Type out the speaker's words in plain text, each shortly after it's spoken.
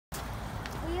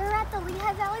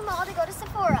Lehigh Valley Mall to go to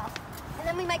Sephora. And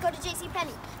then we might go to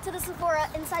JCPenney, to the Sephora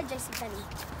inside JCPenney.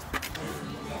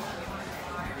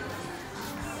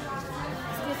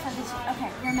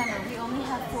 Okay, remember, we only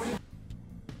have 40.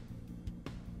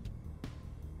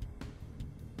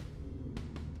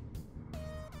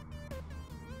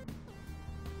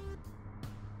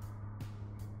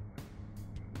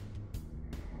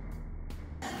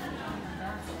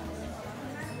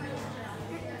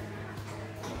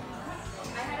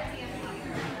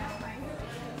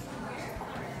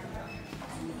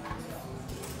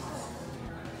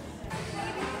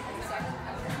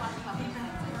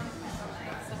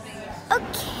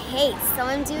 Okay, so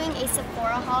I'm doing a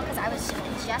Sephora haul because I was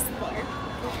just there.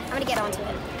 I'm gonna get onto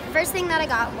it. The first thing that I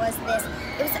got was this.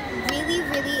 It was really,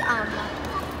 really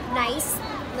nice,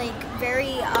 like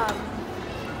very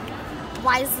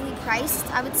wisely priced,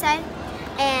 I would say.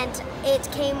 And it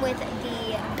came with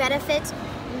the Benefit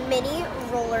Mini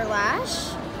Roller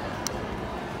Lash.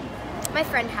 My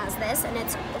friend has this and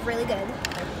it's really good.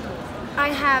 I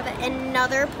have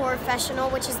another Professional,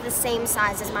 which is the same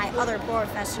size as my other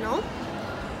Professional.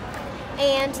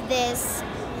 And this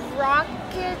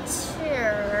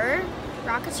Rocketeer,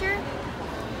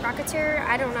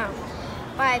 I don't know.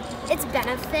 But it's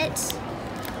Benefit,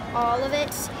 all of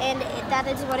it, and that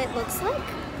is what it looks like.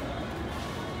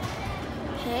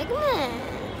 Pigment.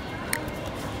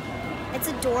 It's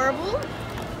adorable,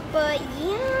 but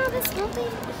yeah, this won't be.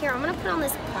 Here, I'm gonna put on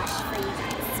this blush for you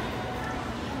guys.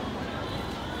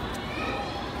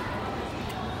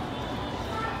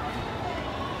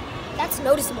 That's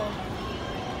noticeable.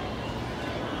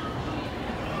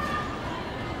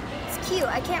 It's cute.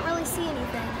 I can't really see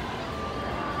anything.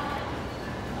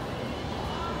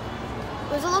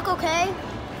 Does it look okay?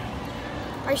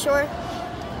 Are you sure?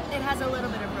 It has a little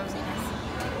bit of rosiness.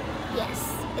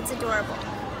 Yes, it's adorable.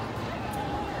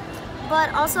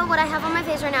 But also what I have on my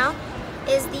face right now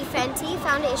is the Fenty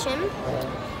foundation,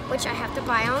 which I have to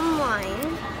buy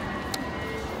online.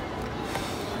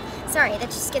 Sorry,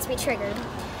 that just gets me triggered.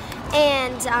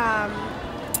 And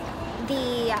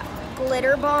the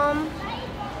glitter balm.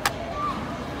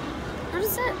 How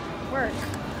does that work?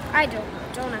 I don't know.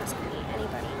 Don't ask me.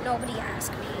 Anybody. Nobody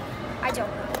ask me. I don't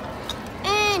know.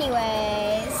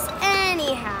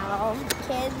 Anyhow,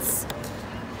 kids,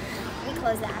 we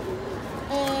close that.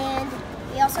 And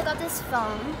we also got this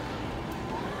foam.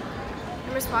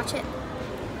 Remember, swatch it.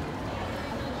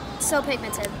 So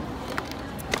pigmented.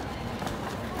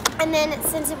 And then,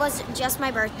 since it was just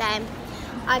my birthday,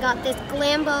 I got this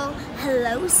Glambo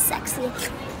Hello Sexy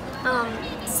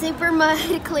Super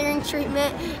Mud Clearing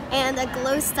Treatment and a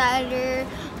Glow Starter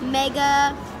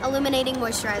Mega Illuminating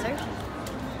Moisturizer.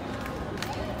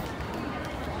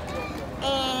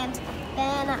 And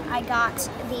then I got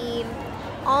the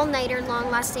All-Nighter Long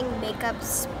Lasting Makeup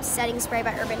Setting Spray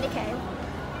by Urban Decay.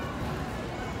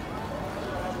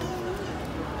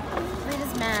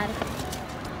 Rita's mad.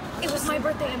 It was my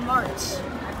birthday in March.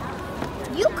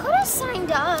 You could have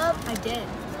signed up. I did.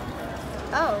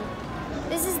 Oh.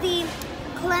 This is the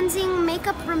Cleansing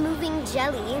Makeup Removing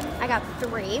Jelly. I got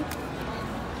 3.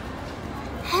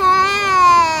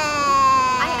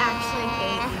 I actually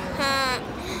hate you.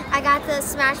 I got the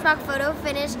Smashbox Photo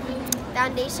Finish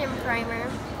Foundation Primer. I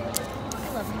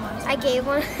love you, Mom. I gave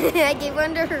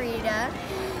one to Rita.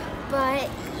 But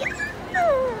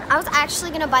yeah. I was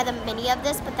actually gonna buy the mini of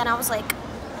this, but then I was like,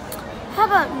 how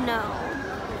about no?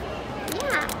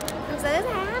 Yeah, I'm so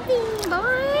happy,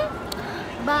 boy.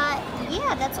 But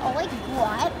yeah, that's all I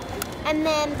got. And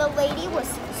then the lady was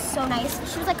so nice.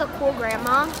 She was like a cool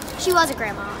grandma. She was a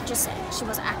grandma, just saying. She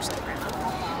was actually a grandma.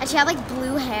 And she had like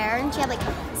blue hair and she had like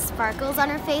sparkles on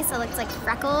her face. So it looked like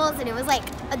freckles and it was like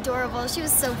adorable. She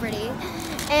was so pretty.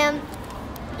 And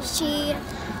she,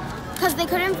 because they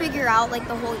couldn't figure out like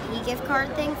the whole e-gift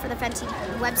card thing for the Fenty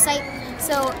website.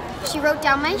 So she wrote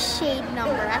down my shade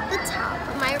number at the top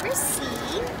of my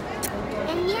receipt.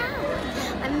 And yeah,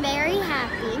 I'm very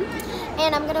happy.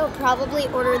 And I'm gonna probably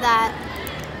order that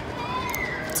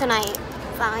tonight.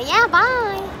 So yeah,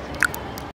 bye.